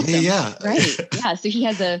pretty Street. awesome. Yeah. Right. Yeah. So he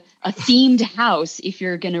has a themed house if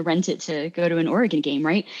you're going to rent it to go to an Oregon game,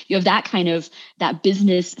 right? You have that kind of that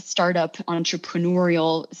business startup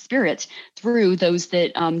entrepreneurial spirit through those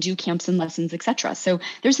that do camps and lessons, et cetera. So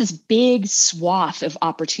there's this big swath of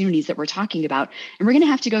opportunities that we're talking about. And we're going to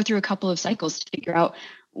have to go through a couple of cycles to figure out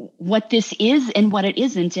what this is and what it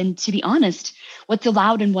isn't. And to be honest, what's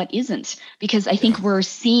allowed and what isn't, because I think we're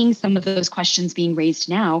seeing some of those questions being raised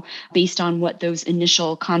now based on what those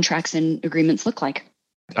initial contracts and agreements look like.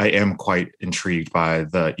 I am quite intrigued by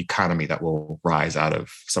the economy that will rise out of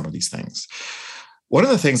some of these things. One of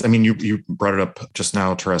the things, I mean, you brought it up just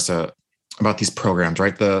now, Teresa, about these programs,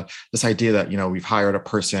 right? This idea that, we've hired a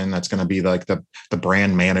person that's going to be like the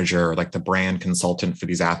brand manager, like the brand consultant for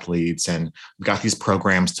these athletes. And we've got these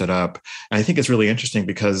programs stood up. And I think it's really interesting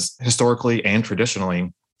because historically and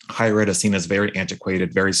traditionally, higher ed is seen as very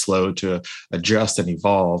antiquated, very slow to adjust and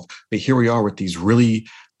evolve. But here we are with these really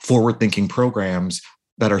forward-thinking programs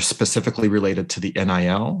that are specifically related to the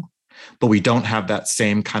NIL. But we don't have that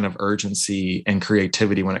same kind of urgency and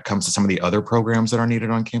creativity when it comes to some of the other programs that are needed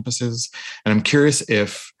on campuses. And I'm curious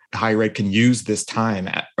if higher ed can use this time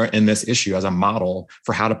in this issue as a model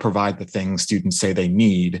for how to provide the things students say they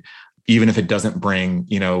need, even if it doesn't bring,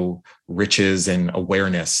 riches and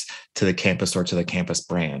awareness to the campus or to the campus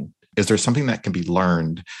brand. Is there something that can be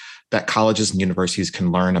learned that colleges and universities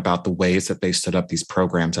can learn about the ways that they stood up these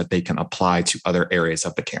programs that they can apply to other areas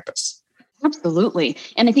of the campus? Absolutely.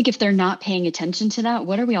 And I think if they're not paying attention to that,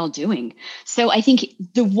 what are we all doing? So I think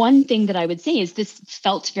the one thing that I would say is this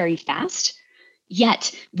felt very fast,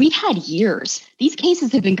 yet we've had years. These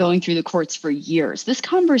cases have been going through the courts for years. This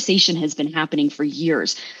conversation has been happening for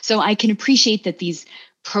years. So I can appreciate that these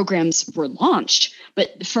programs were launched,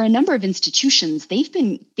 but for a number of institutions, they've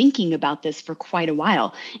been thinking about this for quite a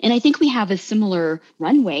while. And I think we have a similar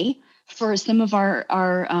runway for some of our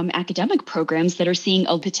academic programs that are seeing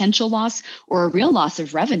a potential loss or a real loss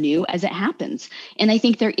of revenue as it happens. And I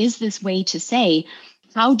think there is this way to say,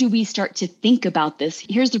 how do we start to think about this?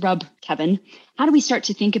 Here's the rub, Kevin. How do we start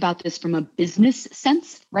to think about this from a business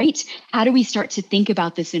sense, right? How do we start to think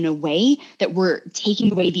about this in a way that we're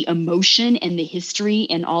taking away the emotion and the history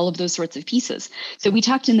and all of those sorts of pieces? So we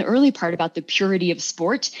talked in the early part about the purity of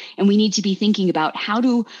sport, and we need to be thinking about how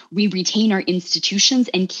do we retain our institutions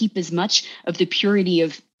and keep as much of the purity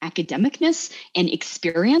of academicness and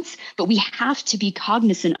experience, but we have to be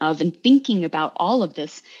cognizant of and thinking about all of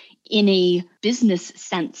this in a business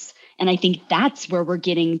sense. And I think that's where we're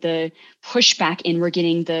getting the pushback and we're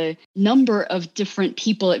getting the number of different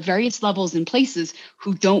people at various levels and places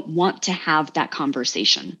who don't want to have that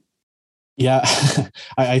conversation. Yeah,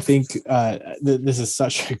 I think this is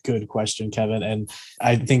such a good question, Kevin. And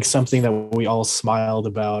I think something that we all smiled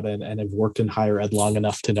about and have worked in higher ed long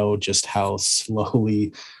enough to know just how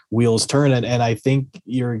slowly wheels turn. And I think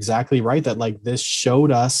you're exactly right that this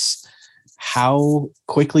showed us how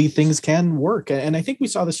quickly things can work. And I think we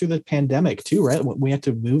saw this through the pandemic too, right? We had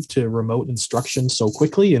to move to remote instruction so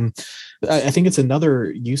quickly. And I think it's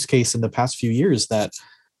another use case in the past few years that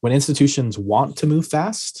when institutions want to move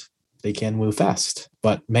fast, they can move fast.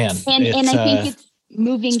 But man, and I think it's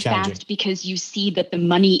moving fast because you see that the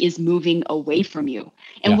money is moving away from you.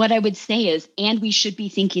 And what I would say is, and we should be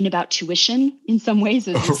thinking about tuition in some ways.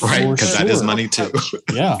 Right, because that is money too.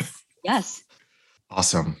 Yeah. Yes.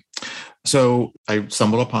 Awesome. So I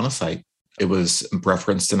stumbled upon a site. It was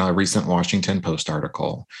referenced in a recent Washington Post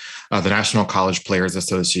article. The National College Players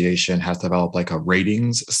Association has developed a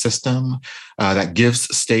ratings system that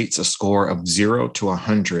gives states a score of 0 to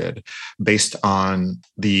 100 based on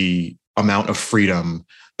the amount of freedom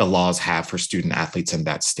the laws have for student athletes in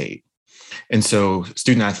that state. And so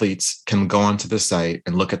student athletes can go onto the site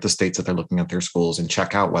and look at the states that they're looking at their schools and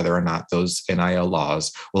check out whether or not those NIL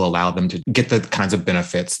laws will allow them to get the kinds of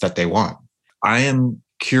benefits that they want. I am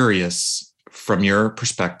curious from your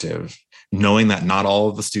perspective, knowing that not all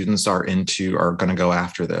of the students are going to go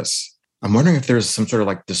after this. I'm wondering if there's some sort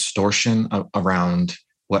of distortion around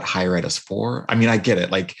what higher ed is for. I mean, I get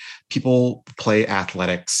it. People play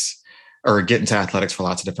athletics or get into athletics for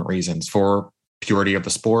lots of different reasons, for purity of the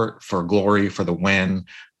sport, for glory, for the win,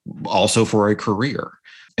 also for a career.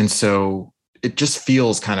 And so it just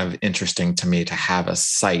feels kind of interesting to me to have a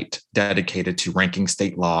site dedicated to ranking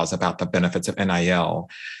state laws about the benefits of NIL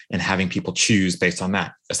and having people choose based on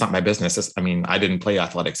that. It's not my business. I didn't play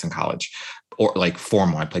athletics in college or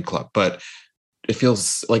formal, I played club, but it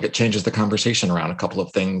feels like it changes the conversation around a couple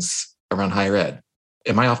of things around higher ed.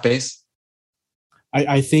 Am I off base?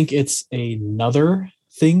 I think it's another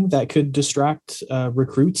thing that could distract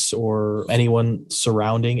recruits or anyone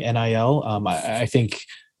surrounding NIL. I think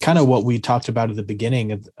kind of what we talked about at the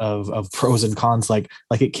beginning of pros and cons, like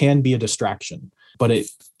it can be a distraction, but it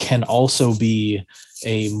can also be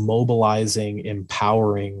a mobilizing,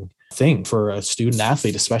 empowering thing for a student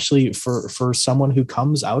athlete, especially for someone who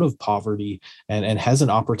comes out of poverty and has an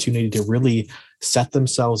opportunity to really set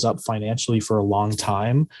themselves up financially for a long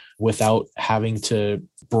time without having to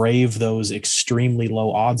brave those extremely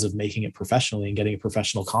low odds of making it professionally and getting a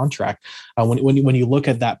professional contract. When you look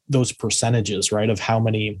at those percentages, right, of how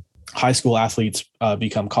many high school athletes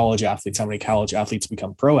become college athletes, how many college athletes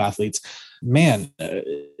become pro athletes, man,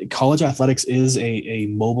 college athletics is a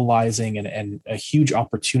mobilizing and a huge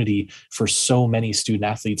opportunity for so many student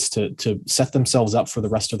athletes to set themselves up for the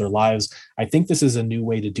rest of their lives. I think this is a new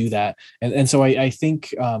way to do that. And so I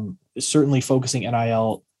think certainly focusing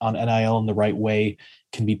NIL in the right way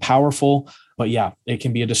can be powerful, but yeah, it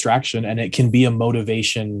can be a distraction, and it can be a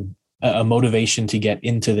motivation to get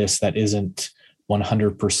into this that isn't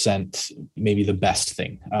 100% maybe the best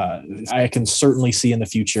thing. I can certainly see in the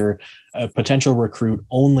future a potential recruit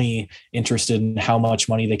only interested in how much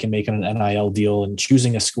money they can make on an NIL deal and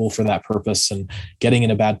choosing a school for that purpose and getting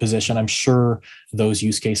in a bad position. I'm sure those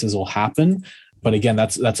use cases will happen. But again,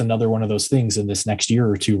 that's another one of those things in this next year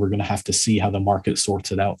or two, we're going to have to see how the market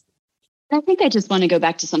sorts it out. I think I just want to go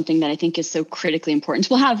back to something that I think is so critically important.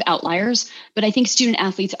 We'll have outliers, but I think student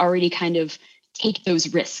athletes already kind of take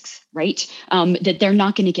those risks, right? That they're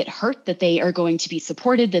not going to get hurt, that they are going to be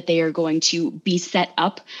supported, that they are going to be set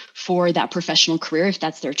up for that professional career if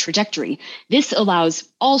that's their trajectory. This allows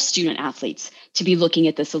all student athletes to be looking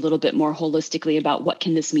at this a little bit more holistically about what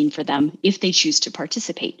can this mean for them if they choose to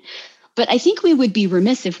participate. But I think we would be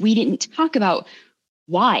remiss if we didn't talk about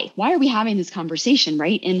why are we having this conversation,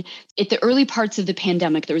 right? And at the early parts of the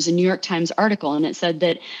pandemic, there was a New York Times article, and it said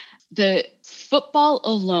that the football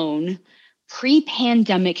alone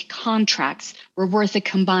pre-pandemic contracts were worth a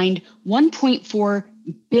combined $1.4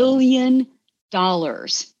 billion,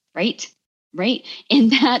 right?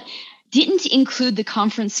 And that didn't include the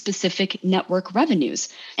conference-specific network revenues.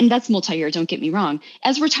 And that's multi-year, don't get me wrong.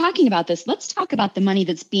 As we're talking about this, let's talk about the money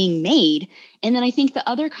that's being made. And then I think the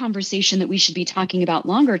other conversation that we should be talking about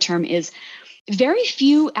longer term is very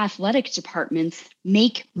few athletic departments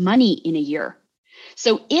make money in a year.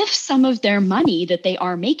 So if some of their money that they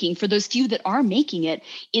are making, for those few that are making it,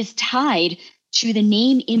 is tied to the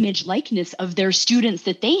name, image, likeness of their students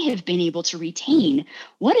that they have been able to retain,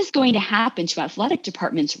 what is going to happen to athletic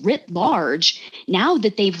departments writ large now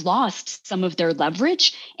that they've lost some of their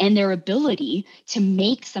leverage and their ability to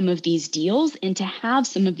make some of these deals and to have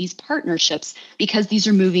some of these partnerships because these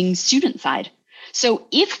are moving student side? So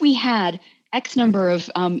if we had X number of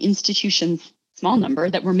institutions, small number,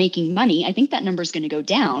 that were making money, I think that number is going to go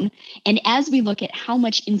down. And as we look at how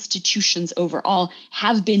much institutions overall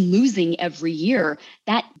have been losing every year,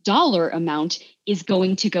 that dollar amount is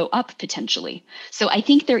going to go up potentially. So I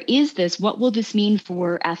think there is this, what will this mean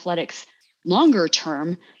for athletics longer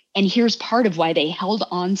term? And here's part of why they held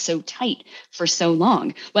on so tight for so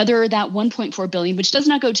long. Whether that 1.4 billion, which does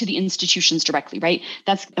not go to the institutions directly, right?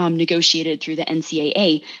 That's negotiated through the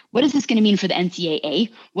NCAA. What is this going to mean for the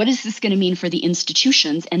NCAA? What is this going to mean for the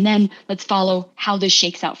institutions? And then let's follow how this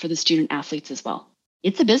shakes out for the student athletes as well.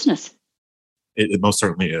 It's a business. It most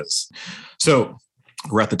certainly is. So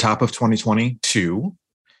we're at the top of 2022.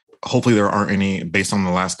 Hopefully there aren't any, based on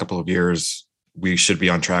the last couple of years, we should be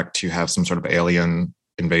on track to have some sort of alien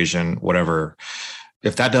invasion, whatever.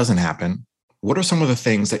 If that doesn't happen, what are some of the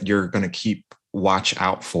things that you're going to watch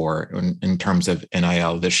out for in terms of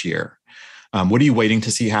NIL this year? What are you waiting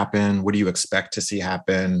to see happen? What do you expect to see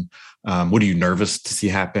happen? What are you nervous to see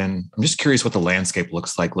happen? I'm just curious what the landscape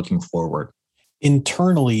looks like looking forward.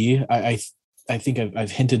 Internally, I think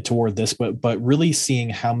I've hinted toward this, but really seeing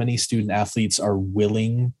how many student athletes are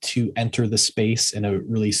willing to enter the space in a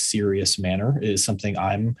really serious manner is something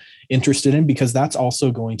I'm interested in, because that's also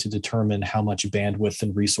going to determine how much bandwidth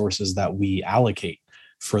and resources that we allocate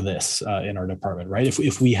for this in our department, right?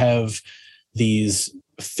 If we have these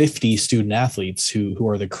 50 student athletes who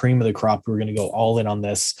are the cream of the crop, who are going to go all in on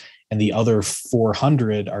this, and the other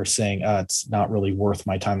 400 are saying, it's not really worth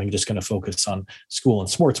my time, I'm just going to focus on school and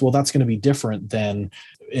sports. Well, that's going to be different than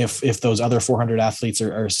if those other 400 athletes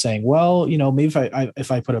are saying, well, maybe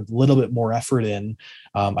if I put a little bit more effort in,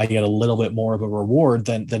 I get a little bit more of a reward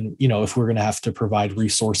than if we're going to have to provide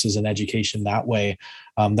resources and education that way.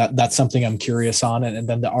 That's something I'm curious on. And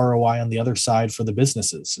then the ROI on the other side for the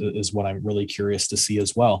businesses is what I'm really curious to see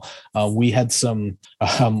as well. We had some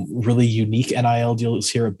really unique NIL deals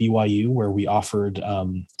here at BYU where we offered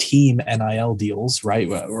team NIL deals, right?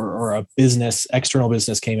 Or a external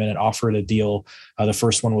business came in and offered a deal the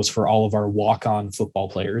first first one was for all of our walk-on football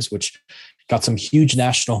players, which got some huge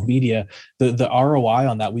national media. The ROI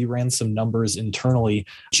on that, we ran some numbers internally,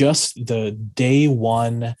 just the day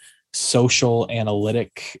one social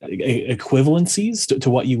analytic equivalencies to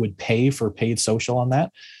what you would pay for paid social on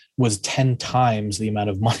that was 10 times the amount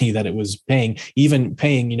of money that it was paying, even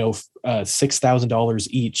paying, $6,000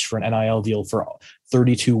 each for an NIL deal for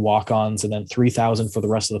 32 walk-ons and then 3,000 for the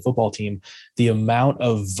rest of the football team. The amount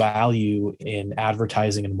of value in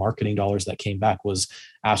advertising and marketing dollars that came back was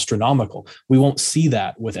astronomical. We won't see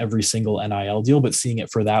that with every single NIL deal, but seeing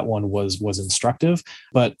it for that one was instructive.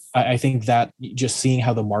 But I think that just seeing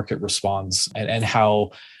how the market responds and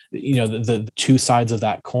how the two sides of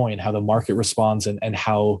that coin, how the market responds and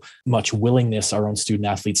how much willingness our own student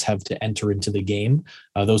athletes have to enter into the game.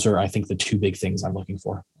 Those are, I think, the two big things I'm looking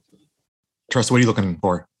for. Trust, what are you looking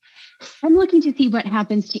for? I'm looking to see what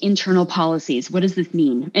happens to internal policies. What does this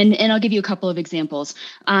mean? And I'll give you a couple of examples.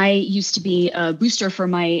 I used to be a booster for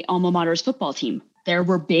my alma mater's football team. There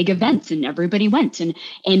were big events and everybody went and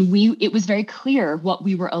it was very clear what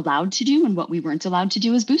we were allowed to do and what we weren't allowed to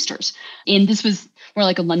do as boosters. And this was more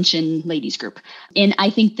like a luncheon ladies group. And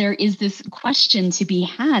I think there is this question to be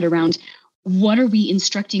had around what are we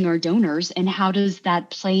instructing our donors and how does that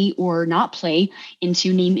play or not play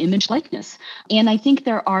into name, image, likeness? And I think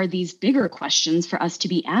there are these bigger questions for us to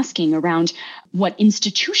be asking around what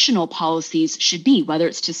institutional policies should be, whether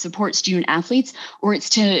it's to support student athletes or it's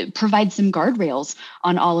to provide some guardrails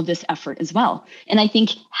on all of this effort as well. And I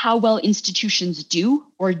think how well institutions do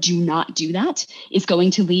or do not do that is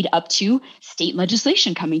going to lead up to state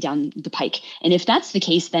legislation coming down the pike. And if that's the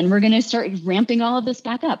case, then we're going to start ramping all of this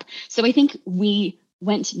back up. So I think we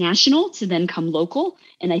went national to then come local.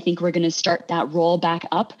 And I think we're going to start that roll back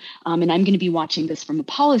up. And I'm going to be watching this from a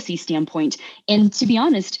policy standpoint. And to be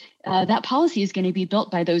honest, that policy is going to be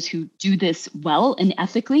built by those who do this well and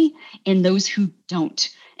ethically and those who don't.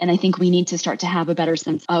 And I think we need to start to have a better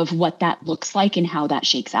sense of what that looks like and how that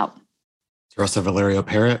shakes out. Teresa Valerio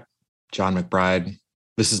Parrott, John McBride,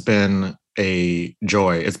 this has been a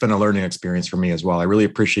joy. It's been a learning experience for me as well. I really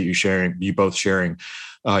appreciate you both sharing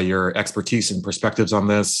your expertise and perspectives on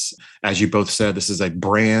this. As you both said, this is a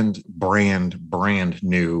brand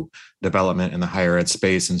new development in the higher ed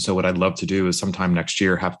space. And so what I'd love to do is sometime next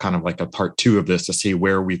year have kind of like a part 2 of this to see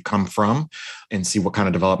where we've come from and see what kind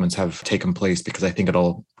of developments have taken place, because I think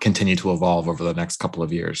it'll continue to evolve over the next couple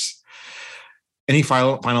of years. Any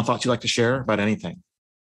final thoughts you'd like to share about anything?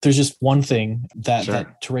 There's just one thing that, Sure.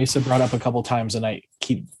 that Teresa brought up a couple of times and I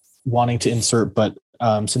keep wanting to insert, but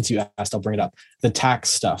since you asked, I'll bring it up. The tax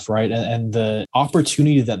stuff, right? And the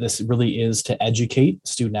opportunity that this really is to educate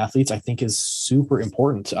student athletes, I think is super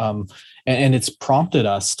important. And it's prompted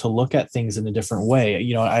us to look at things in a different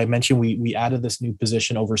way. I mentioned we added this new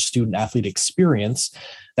position over student athlete experience.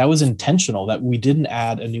 That was intentional, that we didn't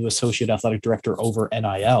add a new associate athletic director over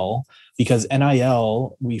NIL, because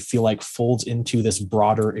NIL, we feel like, folds into this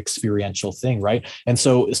broader experiential thing, right? And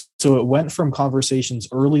so it went from conversations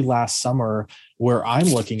early last summer where I'm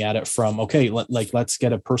looking at it from, okay, let's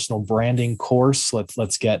get a personal branding course.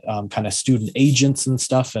 Let's get kind of student agents and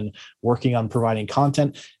stuff and working on providing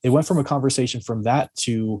content. It went from a conversation from that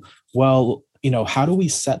to, well, how do we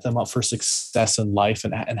set them up for success in life,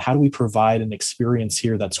 and how do we provide an experience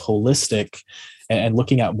here that's holistic and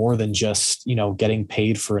looking at more than just, getting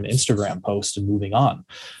paid for an Instagram post and moving on.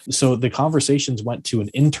 So the conversations went to an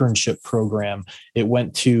internship program. It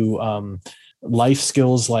went to life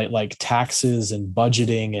skills like taxes and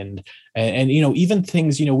budgeting and even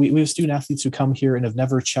things, we have student athletes who come here and have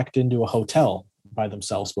never checked into a hotel by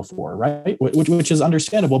themselves before, right? Which is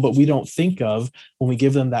understandable, but we don't think of when we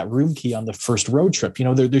give them that room key on the first road trip.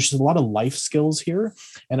 There's just a lot of life skills here.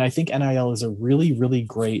 And I think NIL is a really, really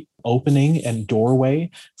great opening and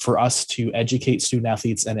doorway for us to educate student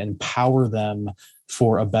athletes and empower them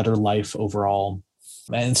for a better life overall.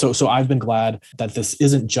 And so I've been glad that this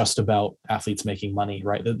isn't just about athletes making money,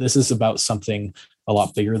 right? This is about something a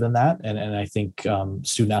lot bigger than that. And I think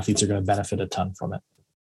student athletes are going to benefit a ton from it.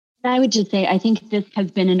 I would just say, I think this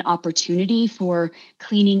has been an opportunity for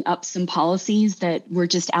cleaning up some policies that were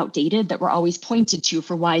just outdated, that were always pointed to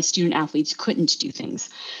for why student athletes couldn't do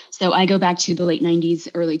things. So I go back to the late 90s,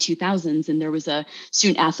 early 2000s, and there was a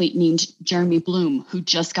student athlete named Jeremy Bloom who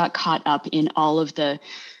just got caught up in all of the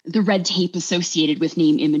red tape associated with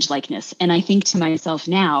name, image, likeness. And I think to myself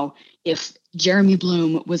now, if Jeremy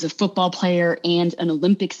Bloom was a football player and an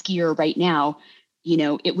Olympic skier right now,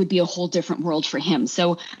 it would be a whole different world for him.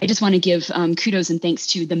 So I just want to give kudos and thanks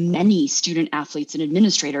to the many student athletes and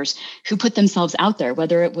administrators who put themselves out there,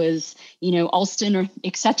 whether it was, Alston or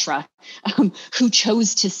et cetera, who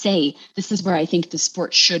chose to say, this is where I think the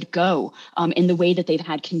sport should go, in the way that they've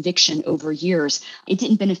had conviction over years. It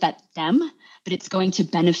didn't benefit them, but it's going to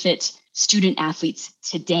benefit student athletes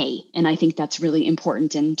today. And I think that's really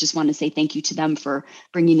important. And just want to say thank you to them for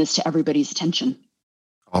bringing this to everybody's attention.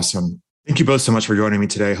 Awesome. Thank you both so much for joining me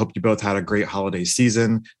today. I hope you both had a great holiday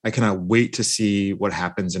season. I cannot wait to see what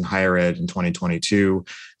happens in higher ed in 2022,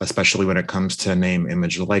 especially when it comes to name,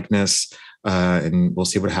 image, likeness, and we'll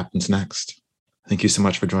see what happens next. Thank you so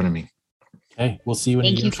much for joining me. Okay, we'll see you in a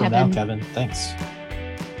year from now, Kevin. Thanks.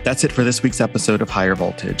 That's it for this week's episode of Higher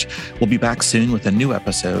Voltage. We'll be back soon with a new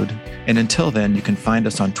episode. And until then, you can find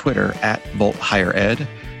us on Twitter at Volt Higher Ed.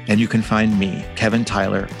 And you can find me, Kevin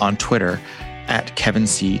Tyler, on Twitter at Kevin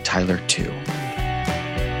C. Tyler 2.